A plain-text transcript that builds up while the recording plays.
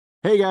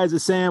Hey guys,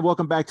 it's Sam.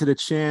 Welcome back to the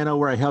channel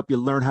where I help you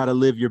learn how to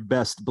live your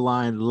best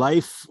blind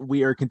life.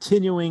 We are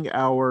continuing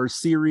our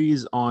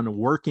series on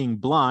working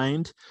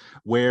blind,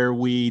 where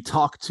we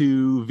talk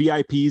to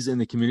VIPs in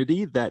the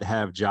community that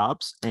have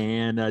jobs.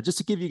 And just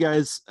to give you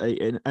guys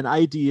an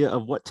idea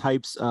of what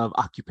types of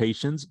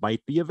occupations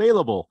might be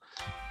available.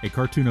 A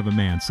cartoon of a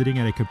man sitting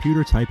at a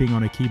computer typing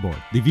on a keyboard.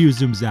 The view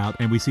zooms out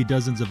and we see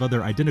dozens of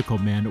other identical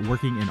men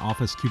working in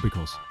office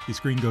cubicles. The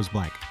screen goes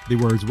blank. The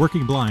words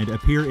working blind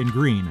appear in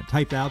green,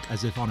 typed out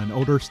as if on an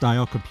older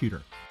style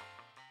computer.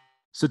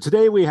 So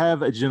today we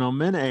have a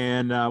gentleman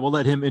and we'll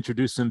let him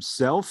introduce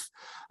himself.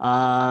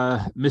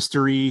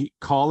 Mystery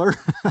caller,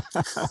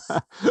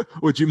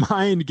 would you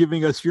mind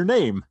giving us your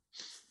name?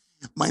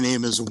 My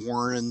name is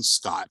Warren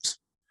Scott.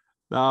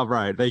 All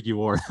right. Thank you,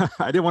 Warren.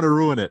 I didn't want to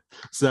ruin it.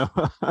 So,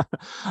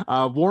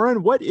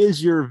 Warren, what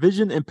is your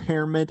vision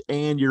impairment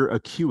and your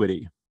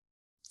acuity?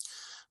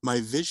 My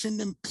vision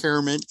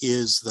impairment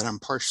is that I'm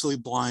partially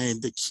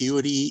blind.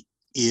 Acuity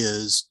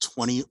is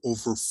 20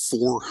 over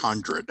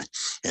 400,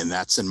 and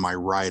that's in my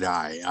right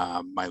eye.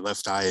 My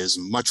left eye is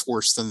much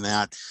worse than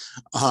that.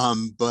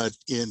 But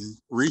in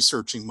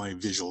researching my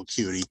visual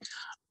acuity,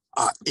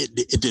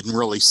 it didn't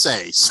really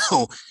say.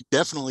 So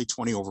definitely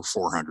 20 over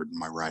 400 in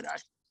my right eye.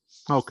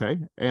 Okay.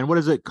 And what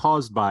is it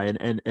caused by?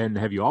 And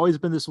have you always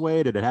been this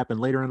way? Did it happen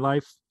later in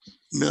life?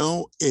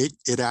 No,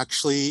 it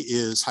actually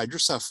is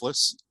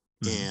hydrocephalus,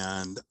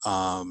 Mhm.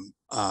 and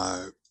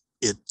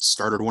it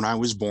started when I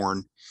was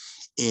born.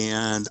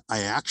 And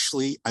I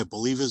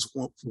believe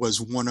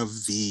was one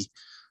of the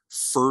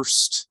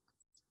first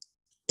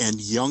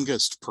and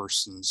youngest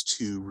persons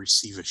to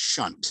receive a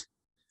shunt,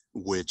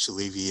 which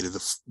alleviated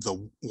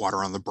the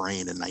water on the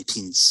brain in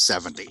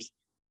 1970.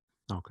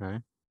 Okay.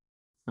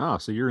 Oh,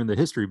 so you're in the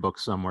history book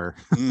somewhere.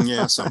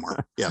 Yeah,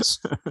 somewhere. Yes.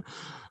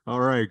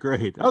 All right,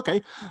 great.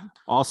 Okay,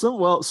 awesome.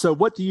 Well, so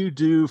what do you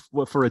do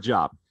for a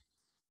job?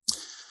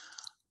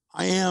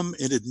 I am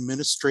an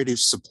administrative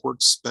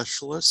support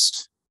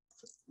specialist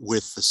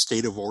with the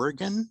state of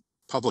Oregon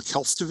Public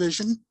Health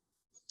Division.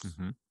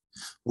 Mhm.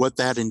 What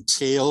that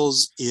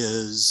entails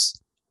is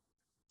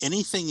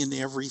anything and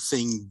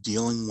everything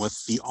dealing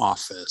with the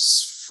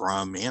office,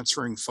 from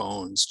answering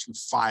phones to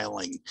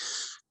filing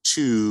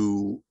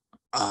to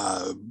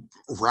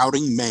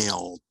routing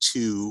mail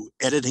to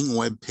editing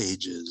web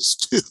pages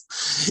to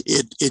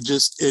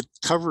it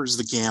covers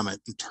the gamut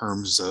in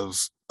terms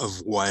of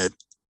what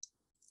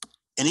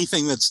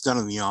anything that's done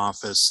in the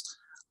office.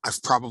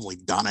 I've probably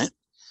done it.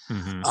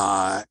 Mhm.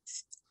 uh,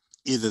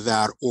 Either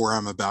that or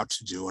I'm about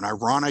to do. And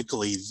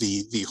ironically,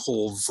 the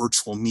whole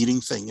virtual meeting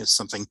thing is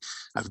something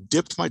I've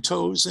dipped my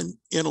toes in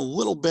a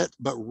little bit,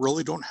 but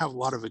really don't have a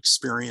lot of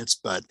experience.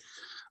 But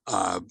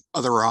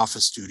other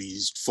office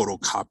duties,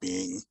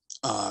 photocopying,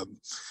 uh,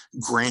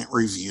 grant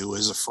review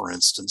is a for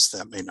instance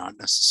that may not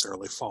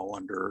necessarily fall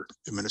under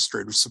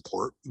administrative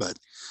support, but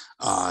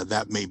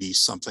that may be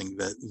something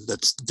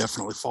that's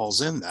definitely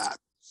falls in that.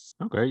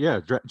 Okay,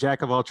 yeah,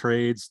 jack of all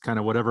trades, kind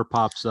of whatever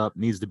pops up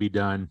needs to be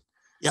done.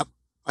 Yep.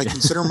 I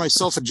consider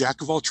myself a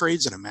jack of all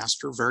trades and a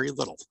master of very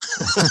little.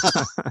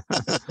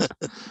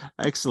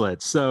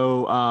 Excellent.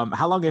 So,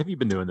 how long have you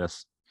been doing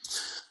this?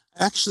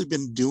 Actually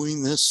been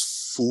doing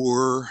this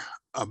for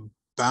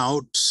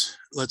about,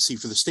 let's see,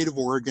 for the state of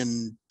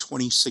Oregon,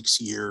 26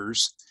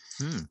 years.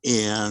 Hmm.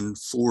 And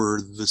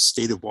for the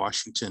state of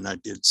Washington, I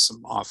did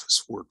some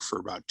office work for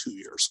about 2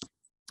 years.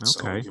 So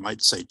Okay. you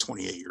might say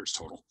 28 years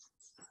total.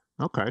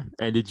 Okay.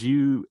 And did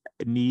you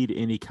need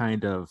any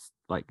kind of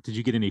did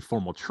you get any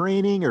formal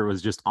training or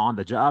was just on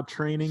the job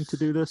training to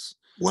do this?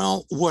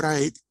 Well,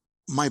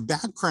 my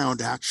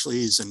background actually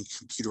is in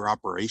computer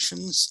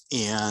operations,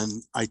 and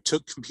I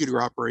took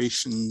computer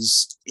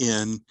operations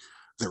in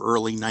the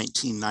early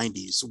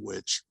 1990s,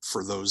 which,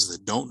 for those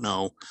that don't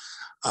know,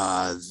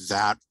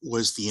 that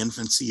was the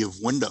infancy of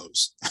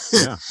Windows.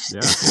 Yeah.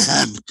 Yeah.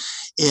 and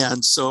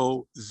and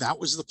so that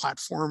was the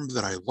platform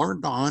that I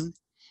learned on,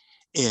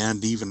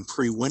 and even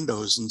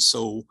pre-Windows. And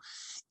so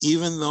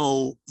even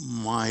though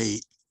my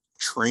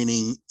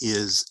training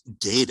is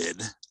dated,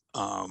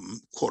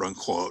 quote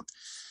unquote,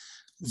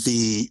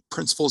 the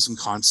principles and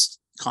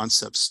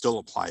concepts still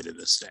apply to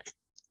this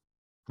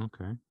day.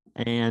 Okay.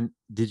 And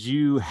did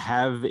you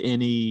have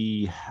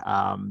any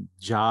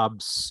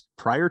jobs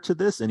prior to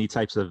this? Any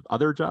types of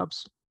other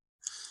jobs?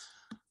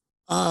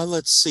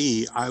 Let's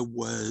see. I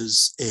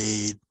was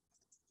a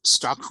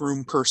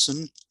stockroom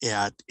person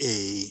at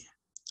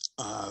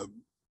uh,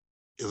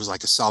 it was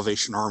like a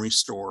Salvation Army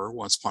store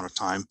once upon a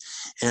time,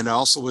 and I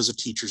also was a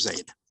teacher's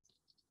aide.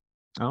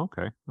 Oh,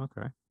 okay.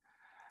 Okay.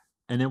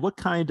 And then what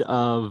kind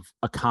of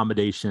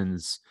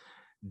accommodations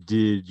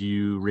did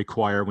you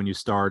require when you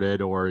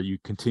started or you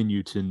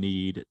continue to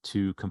need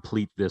to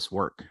complete this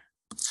work?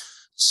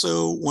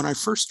 So when I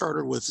first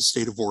started with the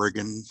state of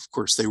Oregon, of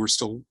course, they were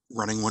still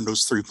running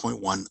Windows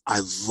 3.1.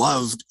 I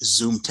loved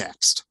Zoom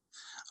Text,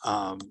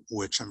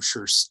 which I'm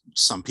sure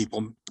some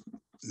people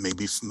may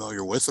be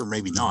familiar with or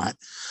maybe Mhm. not.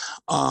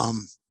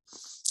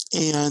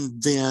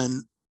 And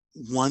then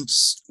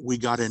once we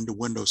got into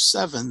Windows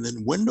 7,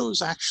 then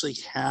Windows actually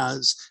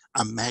has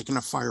a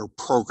magnifier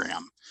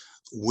program,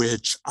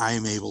 which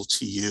I'm able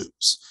to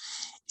use.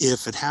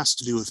 If it has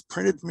to do with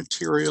printed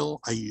material,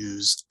 I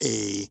use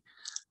a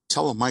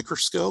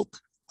telemicroscope,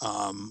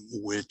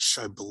 which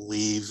I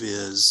believe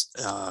is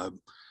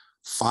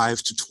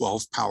 5 to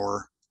 12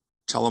 power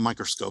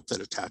telemicroscope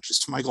that attaches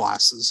to my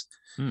glasses.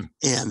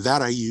 And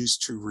that I use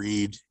to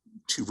read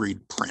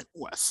print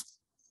with.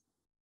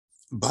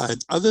 But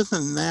other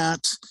than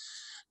that,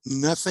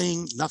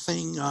 nothing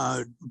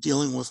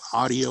dealing with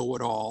audio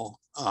at all.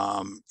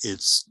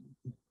 It's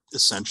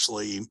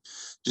essentially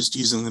just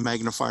using the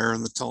magnifier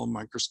and the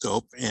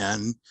telemicroscope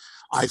and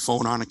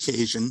iPhone on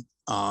occasion.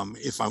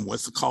 If I'm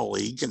with a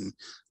colleague and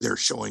they're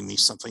showing me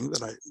something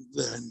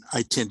then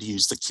I tend to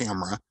use the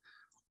camera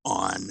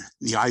on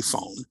the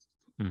iPhone.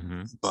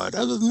 But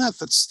other than that,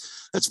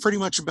 that's pretty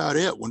much about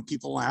it. When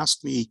people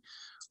ask me,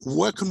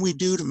 what can we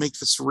do to make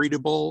this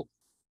readable?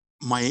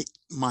 My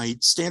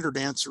standard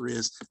answer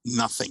is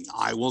nothing.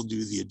 I will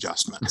do the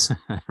adjustments.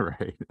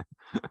 Right.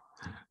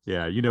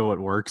 Yeah, you know what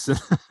works.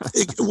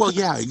 Well,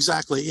 yeah,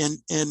 exactly.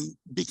 And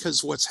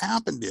because what's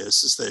happened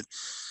is that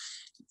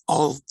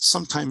I'll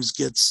sometimes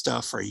get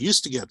stuff, or I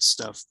used to get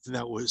stuff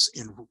that was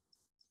in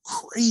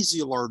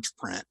crazy large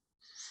print.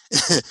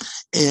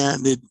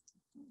 And it,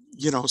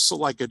 so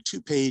like a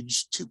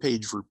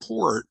two-page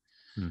report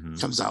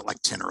comes out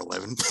like 10 or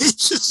 11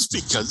 pages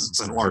because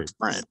it's in large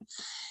print.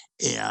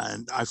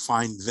 And I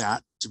find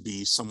that to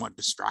be somewhat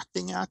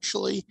distracting,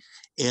 actually.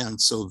 And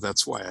so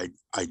that's why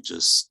I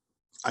just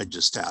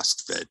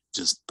ask that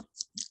just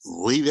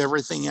leave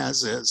everything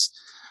as is.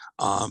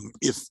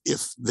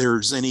 If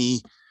there's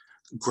any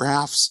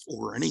graphs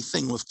or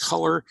anything with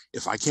color,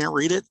 if I can't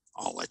read it,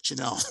 I'll let you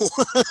know.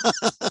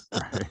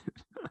 Right.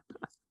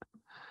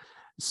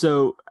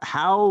 So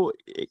how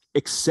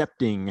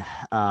accepting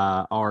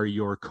are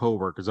your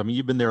coworkers? I mean,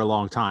 you've been there a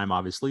long time,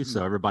 obviously,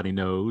 so everybody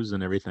knows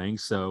and everything.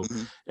 So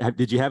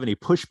did you have any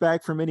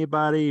pushback from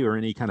anybody or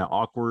any kind of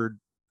awkward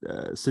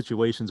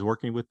situations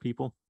working with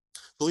people?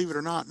 Believe it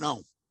or not,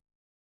 no.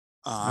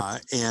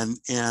 And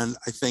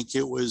I think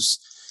it was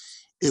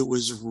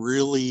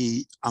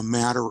really a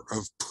matter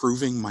of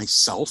proving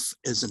myself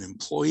as an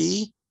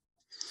employee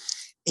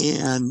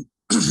and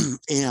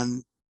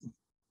and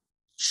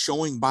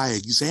showing by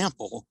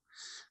example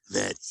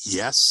that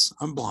yes,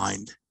 I'm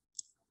blind,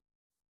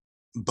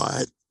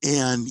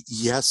 and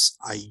yes,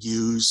 I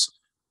use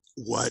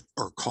what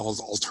are called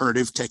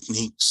alternative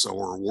techniques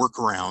or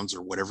workarounds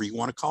or whatever you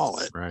want to call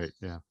it. Right.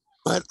 Yeah.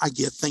 But I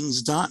get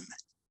things done.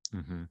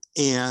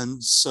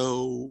 And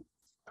so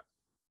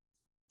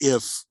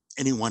if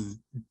anyone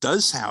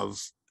does have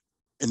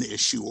an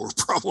issue or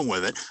problem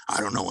with it,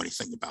 I don't know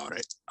anything about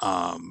it.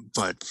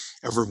 But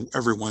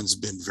everyone's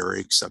been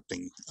very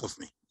accepting of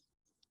me.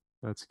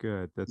 That's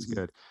good. That's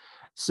good.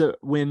 So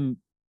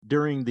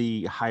during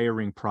the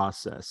hiring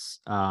process,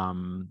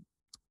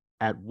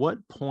 at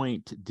what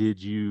point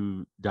did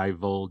you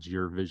divulge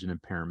your vision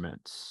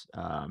impairment?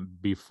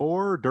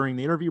 Before, during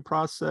the interview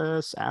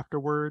process,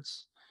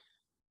 afterwards?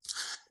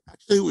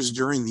 Actually, it was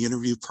during the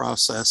interview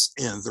process,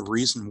 and the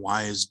reason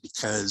why is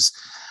because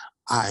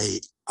I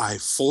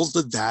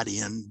folded that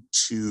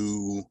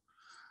into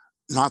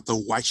not the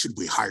why should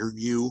we hire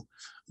you,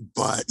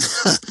 but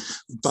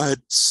but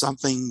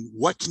something,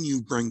 what can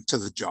you bring to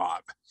the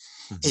job?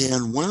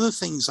 And one of the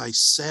things I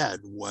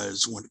said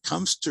was, when it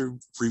comes to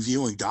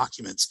reviewing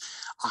documents,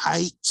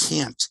 I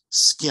can't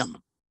skim.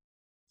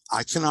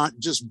 I cannot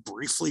just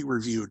briefly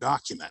review a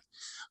document,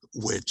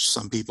 which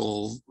some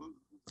people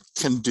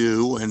can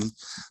do, and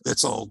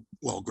that's all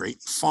well, great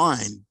and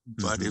fine.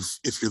 But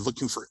if you're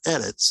looking for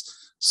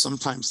edits,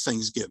 sometimes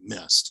things get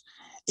missed.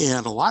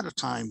 And a lot of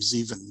times,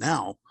 even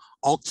now,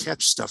 I'll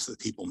catch stuff that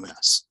people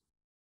miss.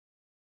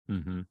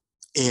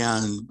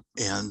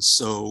 And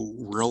so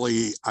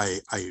really I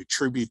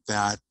attribute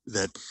that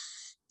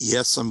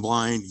yes, I'm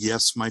blind.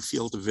 Yes, my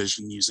field of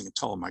vision using a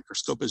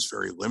telemicroscope is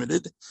very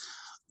limited,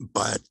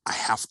 but I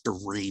have to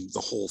read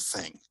the whole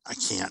thing. I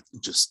can't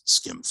just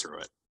skim through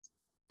it.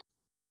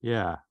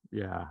 Yeah.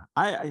 Yeah.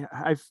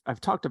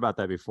 I've talked about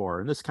that before.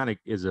 And this kind of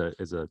is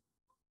a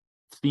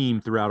theme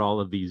throughout all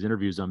of these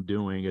interviews I'm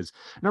doing is,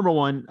 number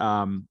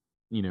one,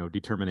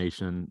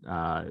 determination,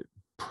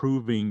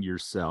 proving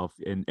yourself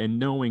and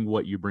knowing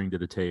what you bring to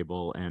the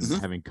table and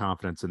having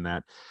confidence in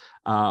that.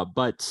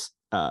 But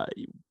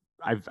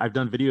I've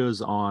done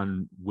videos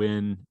on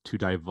when to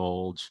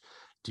divulge.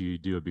 Do you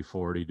do it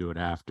before? Do you do it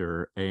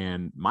after?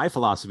 And my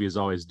philosophy is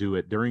always do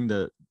it during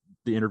the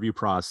interview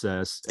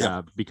process,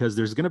 because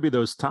there's going to be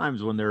those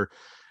times when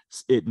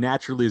it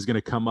naturally is going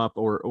to come up,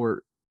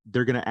 or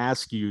they're going to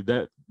ask you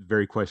that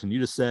very question you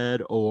just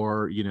said,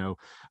 or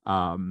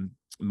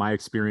my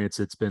experience,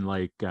 it's been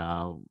like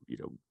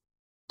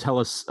tell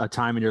us a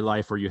time in your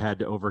life where you had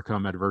to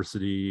overcome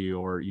adversity,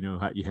 or you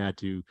had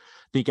to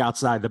think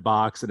outside the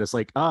box, and it's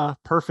like,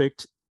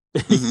 perfect.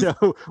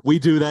 We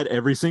do that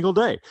every single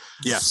day.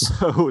 Yes.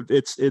 So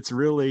it's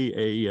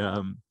really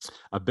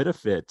a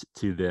benefit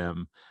to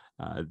them,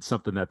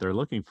 something that they're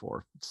looking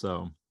for.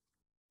 So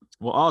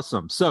Well,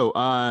 awesome. So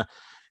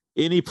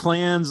any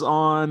plans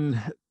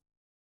on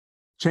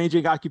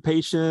changing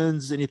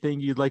occupations? Anything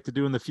you'd like to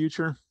do in the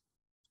future?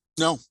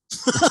 No.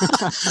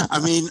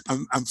 I mean,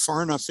 I'm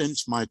far enough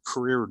into my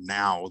career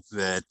now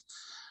that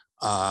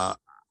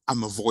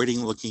I'm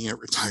avoiding looking at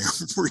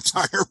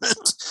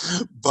retirement,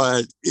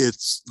 but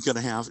it's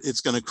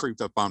gonna creep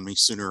up on me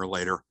sooner or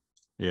later.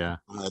 Yeah.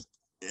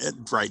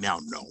 Right now,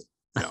 no.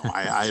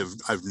 I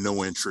have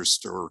no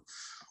interest or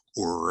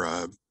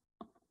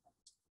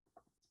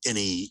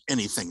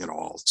anything at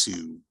all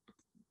to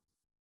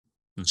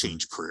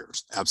change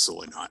careers.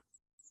 Absolutely not.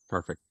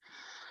 Perfect.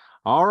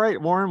 All right,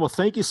 Warren. Well,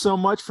 thank you so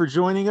much for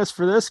joining us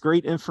for this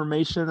great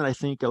information. And I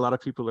think a lot of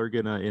people are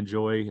going to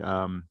enjoy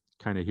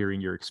kind of hearing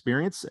your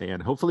experience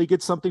and hopefully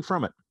get something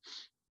from it.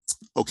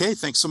 Okay.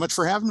 Thanks so much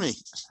for having me.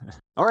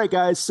 All right,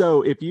 guys.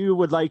 So if you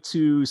would like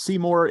to see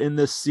more in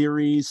this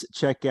series,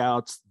 check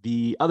out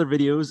the other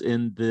videos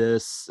in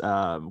this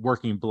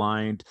Working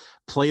Blind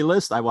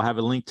playlist. I will have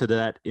a link to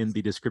that in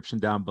the description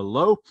down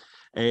below.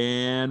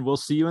 And we'll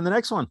see you in the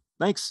next one.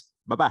 Thanks.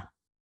 Bye-bye.